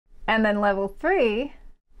And then level 3,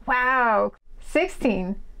 wow,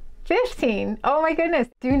 16, 15. Oh my goodness.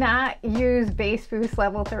 Do not use bass boost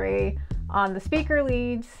level 3 on the speaker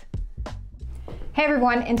leads. Hey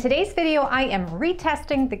everyone, in today's video I am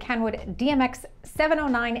retesting the Kenwood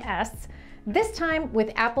DMX709s, this time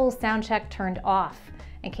with Apple sound check turned off.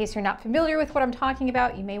 In case you're not familiar with what I'm talking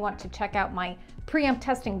about, you may want to check out my preamp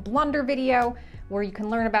testing blunder video, where you can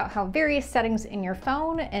learn about how various settings in your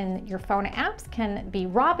phone and your phone apps can be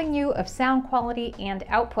robbing you of sound quality and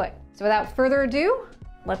output. So without further ado,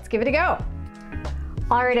 let's give it a go.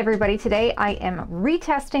 All right, everybody, today I am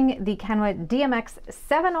retesting the Kenwood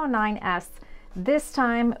DMX709s, this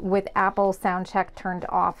time with Apple sound check turned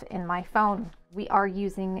off in my phone. We are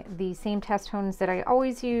using the same test tones that I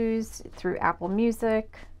always use through Apple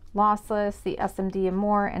Music, Lossless, the SMD and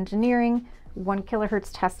more engineering, 1 kHz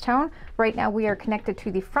test tone. Right now we are connected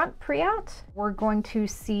to the front preamp. We're going to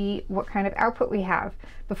see what kind of output we have.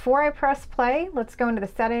 Before I press play, let's go into the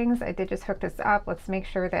settings. I did just hook this up. Let's make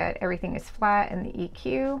sure that everything is flat in the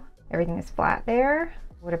EQ. Everything is flat there.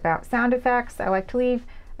 What about sound effects? I like to leave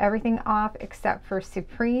everything off except for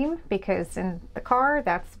Supreme, because in the car,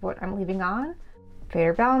 that's what I'm leaving on.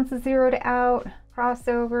 Fader balance is zeroed out.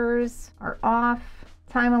 Crossovers are off.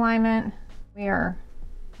 Time alignment, we are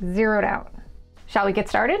zeroed out. Shall we get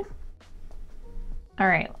started? All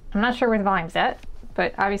right, I'm not sure where the volume's at,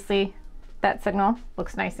 but obviously that signal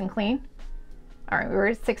looks nice and clean. All right, we're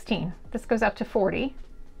at 16. This goes up to 40.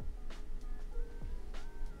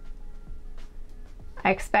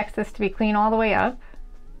 I expect this to be clean all the way up.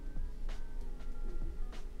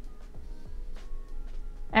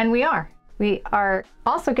 And we are. We are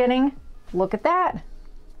also getting, look at that,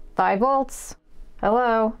 5 volts.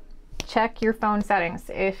 Hello. Check your phone settings.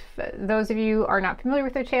 If those of you are not familiar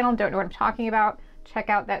with the channel, don't know what I'm talking about, check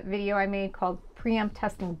out that video I made called Preamp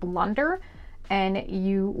Testing Blunder, and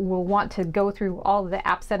you will want to go through all of the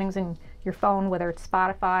app settings in your phone, whether it's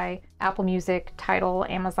Spotify, Apple Music, Tidal,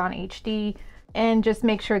 Amazon HD, and just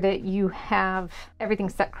make sure that you have everything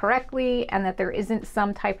set correctly and that there isn't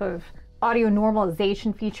some type of audio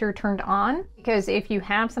normalization feature turned on, because if you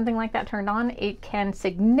have something like that turned on, it can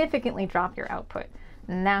significantly drop your output.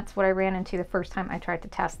 And that's what I ran into the first time I tried to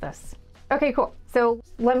test this. Okay, cool. So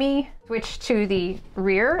let me switch to the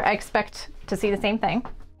rear. I expect to see the same thing.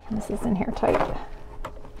 This is in here tight.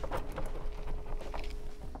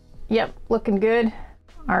 Yep, looking good.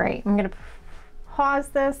 All right, I'm gonna pause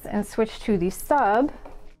this and switch to the sub.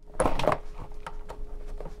 Let's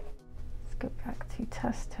go back to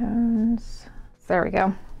test tones. There we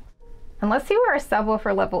go. And let's see where our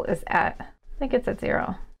subwoofer level is at. I think it's at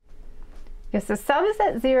 0. Yes, the sub is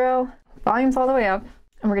at 0, volume's all the way up,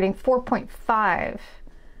 and we're getting 4.5.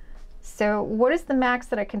 So what is the max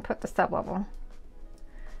that I can put the sub level?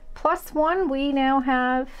 +1, we now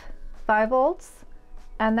have 5 volts,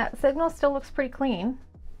 and that signal still looks pretty clean.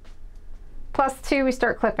 +2, we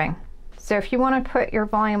start clipping. So if you want to put your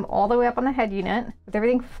volume all the way up on the head unit, with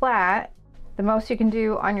everything flat, the most you can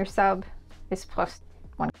do on your sub is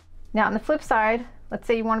 +1. Now on the flip side, let's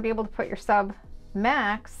say you want to be able to put your sub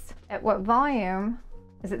max. At what volume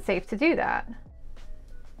is it safe to do that?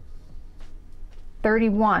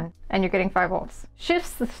 31, and you're getting 5 volts.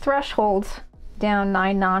 Shifts the threshold down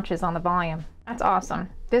 9 notches on the volume. That's awesome.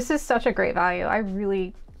 This is such a great value. I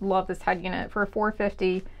really love this head unit. For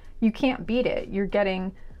 $450, you can't beat it. You're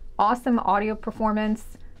getting awesome audio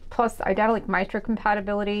performance, plus Idyllic Maestro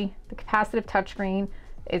compatibility, the capacitive touchscreen.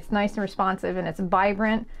 It's nice and responsive, and it's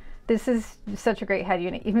vibrant. This is such a great head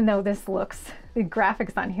unit. Even though this looks, the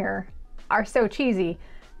graphics on here are so cheesy,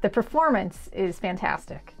 the performance is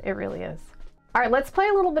fantastic. It really is. All right, let's play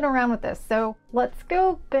a little bit around with this. So let's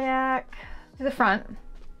go back to the front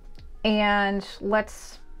and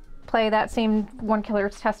let's play that same 1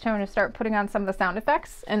 kHz test tone and start putting on some of the sound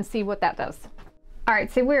effects and see what that does. All right,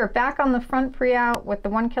 so we're back on the front pre-out with the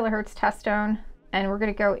 1 kHz test tone, and we're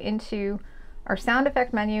gonna go into our sound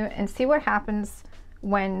effect menu and see what happens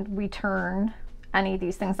when we turn any of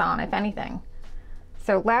these things on, if anything.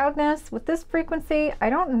 So loudness, with this frequency, I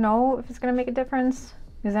don't know if it's gonna make a difference,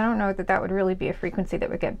 because I don't know that that would really be a frequency that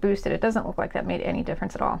would get boosted. It doesn't look like that made any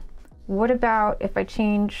difference at all. What about if I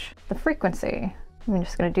change the frequency? I'm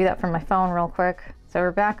just gonna do that from my phone real quick. So we're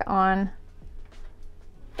back on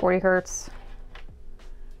 40 Hertz.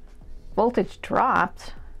 Voltage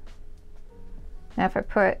dropped. Now if I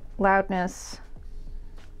put loudness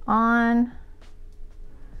on,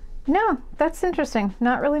 no, that's interesting.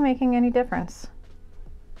 Not really making any difference.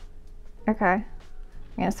 Okay, I'm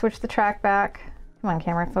gonna switch the track back. Come on,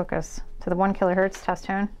 camera, focus to the 1 kHz test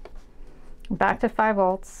tone. Back to 5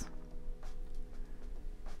 volts.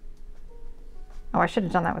 Oh, I should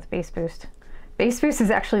have done that with bass boost. Bass boost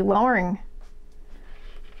is actually lowering.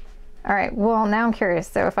 All right, well, now I'm curious.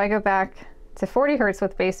 So if I go back to 40 Hertz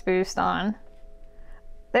with bass boost on,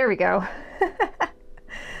 there we go.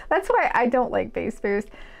 That's why I don't like bass boost.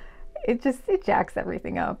 It jacks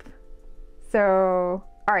everything up. So,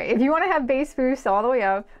 all right, if you want to have bass boost all the way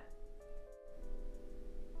up,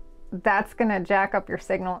 that's gonna jack up your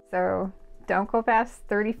signal. So don't go past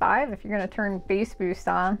 35 if you're gonna turn bass boost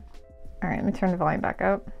on. All right, let me turn the volume back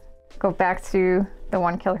up. Go back to the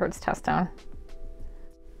 1 kilohertz test tone.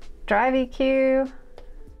 Drive EQ,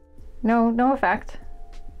 no effect.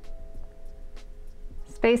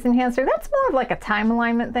 Space enhancer, that's more of like a time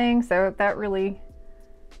alignment thing, so that really,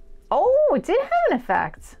 oh, it did have an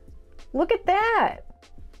effect. Look at that.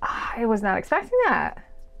 I was not expecting that.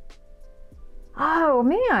 Oh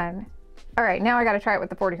man. All right, now I gotta try it with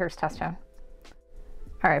the 40 Hertz test tone.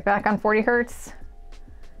 All right, back on 40 Hertz.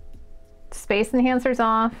 Space enhancer's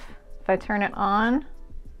off. If I turn it on,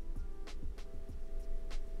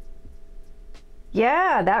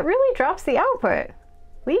 yeah, that really drops the output.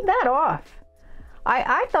 Leave that off.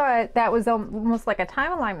 I thought that was almost like a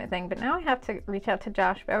time alignment thing, but now I have to reach out to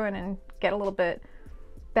Josh Bowen and get a little bit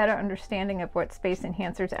better understanding of what space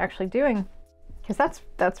enhancer is actually doing, because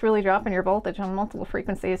that's really dropping your voltage on multiple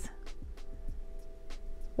frequencies.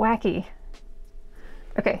 Wacky.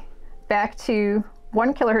 Okay, back to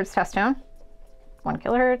 1 kilohertz test tone. 1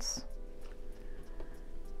 kilohertz.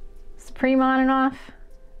 Supreme on and off.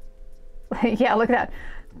 Yeah, look at that.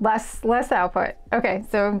 Less output. Okay,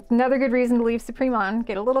 so another good reason to leave Supreme on,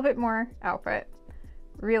 get a little bit more output.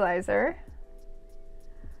 Realizer.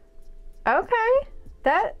 Okay,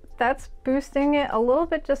 that's boosting it a little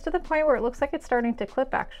bit, just to the point where it looks like it's starting to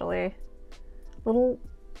clip actually. A little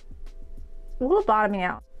bottoming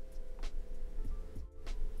out.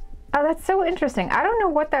 Oh, that's so interesting. I don't know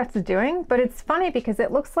what that's doing, but it's funny because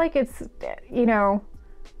it looks like it's, you know,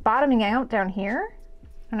 bottoming out down here.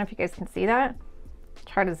 I don't know if you guys can see that.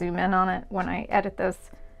 Try to zoom in on it when I edit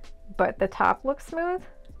this, but the top looks smooth.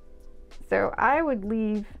 So I would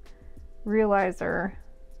leave Realizer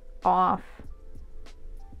off.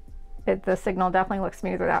 The signal definitely looks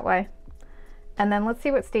smoother that way. And then let's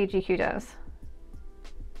see what stage EQ does.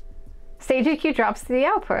 Stage EQ drops the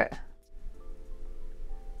output.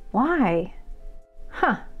 Why?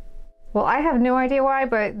 Huh. Well, I have no idea why,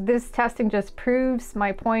 but this testing just proves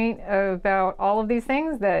my point about all of these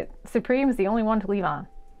things, that Supreme is the only one to leave on.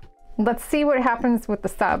 Let's see what happens with the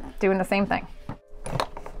sub doing the same thing.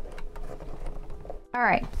 All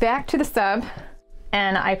right, back to the sub,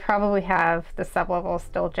 and I probably have the sub level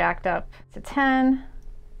still jacked up to 10,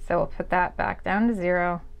 so we'll put that back down to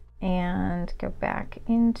 0 and go back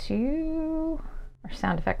into our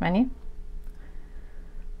sound effect menu.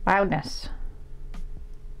 Loudness.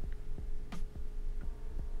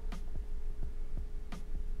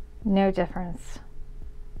 No difference.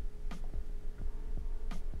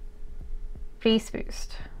 Bass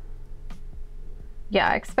boost. Yeah,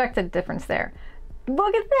 I expected a difference there.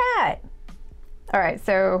 Look at that! All right,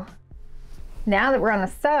 so now that we're on the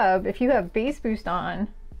sub, if you have bass boost on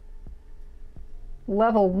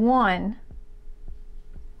level 1,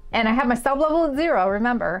 and I have my sub level at 0,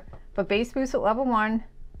 remember, but bass boost at level 1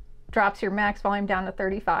 drops your max volume down to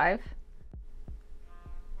 35.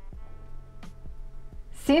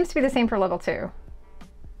 Seems to be the same for level 2.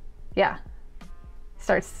 Yeah,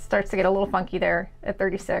 starts to get a little funky there at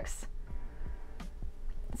 36.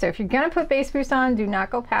 So if you're gonna put bass boost on, do not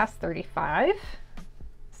go past 35.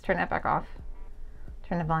 Let's turn that back off.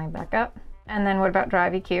 Turn the volume back up. And then what about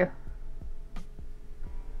drive EQ?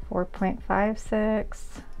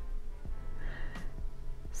 4.56.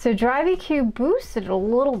 So drive EQ boosted a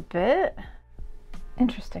little bit.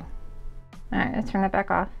 Interesting. All right, let's turn that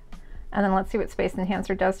back off. And then let's see what space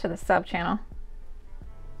enhancer does to the sub channel.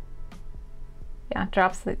 Yeah,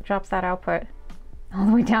 drops that output all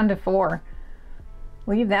the way down to 4.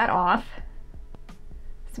 Leave that off.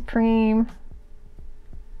 Supreme.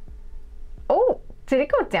 Oh, did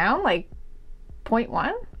it go down like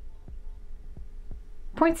 0.1?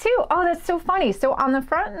 0.2. Oh, that's so funny. So on the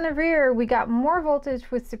front and the rear, we got more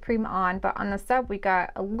voltage with Supreme on, but on the sub, we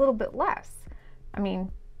got a little bit less. I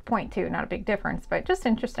mean, 0.2, not a big difference, but just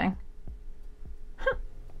interesting. Huh.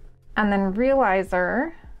 And then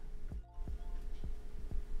Realizer,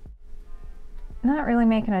 not really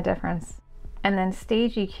making a difference. And then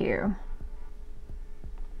stage EQ,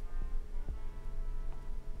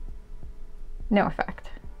 no effect.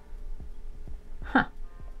 Huh.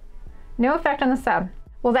 No effect on the sub.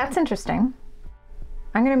 Well, that's interesting.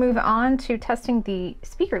 I'm going to move on to testing the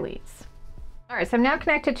speaker leads. All right, so I'm now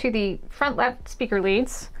connected to the front left speaker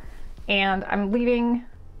leads, And I'm leaving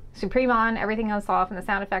Supreme on, everything else off in the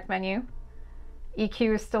sound effect menu.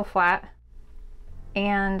 EQ is still flat.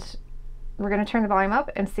 And we're going to turn the volume up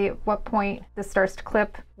and see at what point this starts to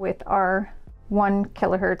clip with our 1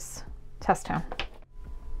 kilohertz test tone.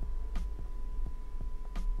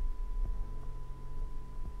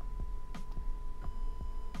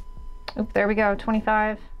 Oop, there we go,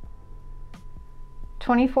 25.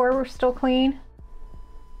 24, we're still clean.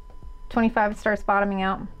 25, it starts bottoming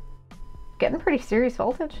out. Getting pretty serious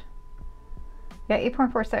voltage. Yeah,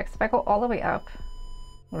 8.46. If I go all the way up,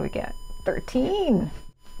 what do we get? 13.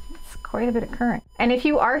 It's quite a bit of current. And if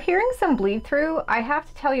you are hearing some bleed through, I have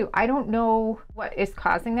to tell you, I don't know what is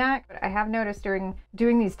causing that, but I have noticed during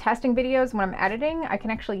doing these testing videos when I'm editing, I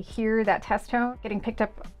can actually hear that test tone getting picked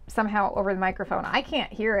up somehow over the microphone. I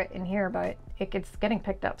can't hear it in here, but it gets getting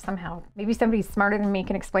picked up somehow. Maybe somebody smarter than me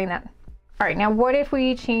can explain that. All right, now what if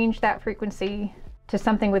we change that frequency to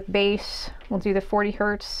something with bass? We'll do the 40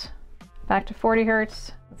 hertz, back to 40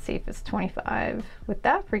 hertz. Let's see if it's 25 with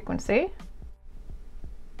that frequency.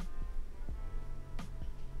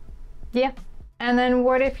 Yeah. And then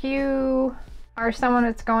what if you are someone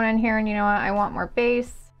that's going in here and you know what, I want more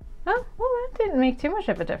bass. Oh, well, that didn't make too much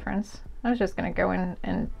of a difference. I was just gonna go in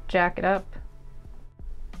and jack it up.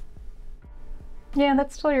 Yeah,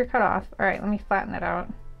 that's still your cutoff. All right, let me flatten that out.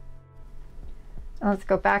 And let's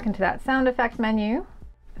go back into that sound effect menu.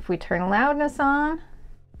 If we turn loudness on,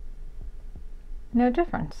 no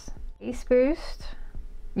difference. Bass boost.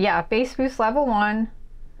 Yeah, bass boost level 1.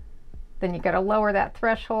 Then you gotta lower that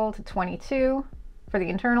threshold to 22 for the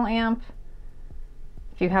internal amp.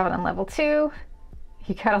 If you have it on level 2,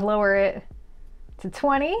 you gotta lower it to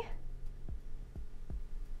 20,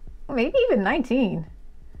 maybe even 19.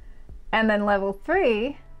 And then level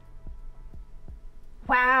 3,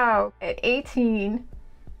 wow, at 18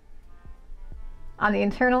 on the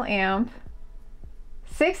internal amp,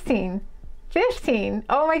 16, 15,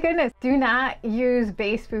 oh my goodness. Do not use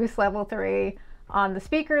bass boost level 3 on the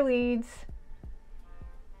speaker leads.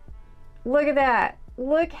 Look at that.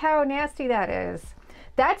 Look how nasty that is.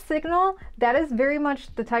 That signal, that is very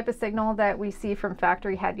much the type of signal that we see from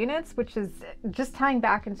factory head units, which is just tying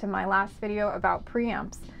back into my last video about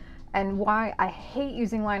preamps and why I hate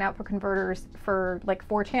using line output converters for like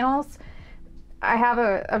 4 channels. I have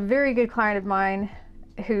a very good client of mine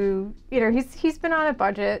who, you know, he's been on a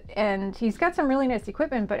budget and he's got some really nice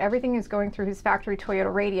equipment, but everything is going through his factory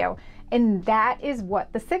Toyota radio. And that is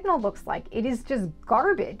what the signal looks like. It is just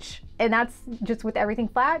garbage. And that's just with everything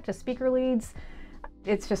flat, just speaker leads.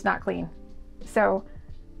 It's just not clean. So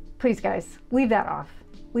please guys, leave that off.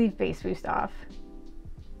 Leave bass boost off.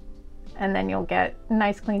 And then you'll get a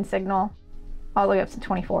nice clean signal all the way up to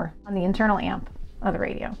 24 on the internal amp of the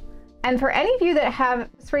radio. And for any of you that have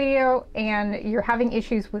this radio and you're having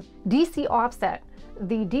issues with DC offset,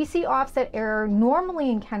 the DC offset error normally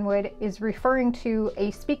in Kenwood is referring to a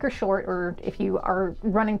speaker short, or if you are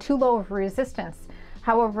running too low of resistance.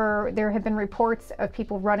 However, there have been reports of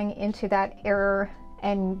people running into that error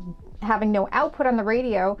and having no output on the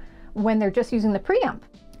radio when they're just using the preamp.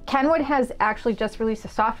 Kenwood has actually just released a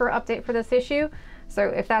software update for this issue. So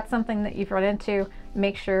if that's something that you've run into,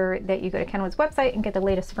 make sure that you go to Kenwood's website and get the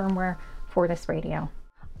latest firmware for this radio.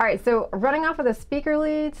 All right, so running off of the speaker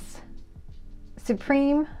leads,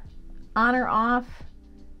 Supreme on or off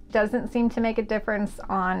doesn't seem to make a difference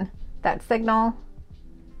on that signal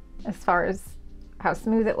as far as how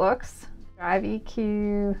smooth it looks. Drive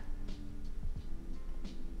EQ,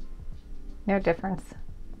 no difference.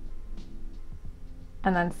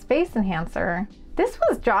 And then space enhancer. This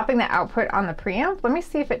was dropping the output on the preamp. Let me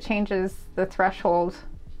see if it changes the threshold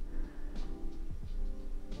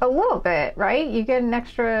a little bit, right? You get an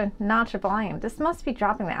extra notch of volume. This must be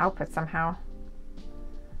dropping the output somehow.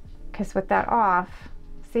 Because with that off,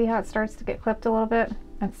 see how it starts to get clipped a little bit?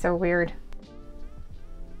 That's so weird.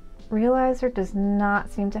 Realizer does not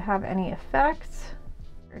seem to have any effect.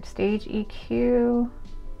 Stage EQ.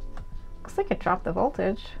 Looks like it dropped the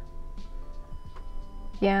voltage.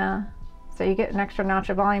 Yeah, so you get an extra notch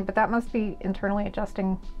of volume, but that must be internally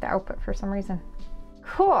adjusting the output for some reason.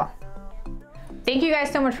 Cool. Thank you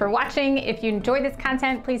guys so much for watching. If you enjoyed this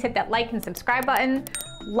content, please hit that like and subscribe button.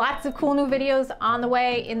 Lots of cool new videos on the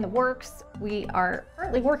way, in the works. We are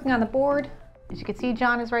currently working on the board. As you can see,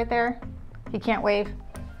 John is right there. He can't wave,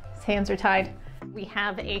 his hands are tied. We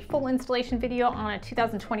have a full installation video on a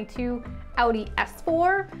 2022 Audi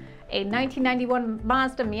S4, a 1991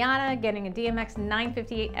 Mazda Miata getting a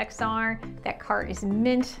DMX958 XR. That car is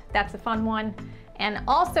mint, that's a fun one. And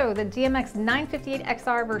also the DMX958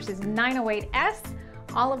 XR versus 908S.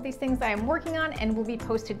 All of these things I am working on and will be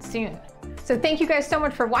posted soon. So thank you guys so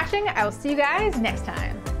much for watching. I will see you guys next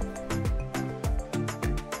time.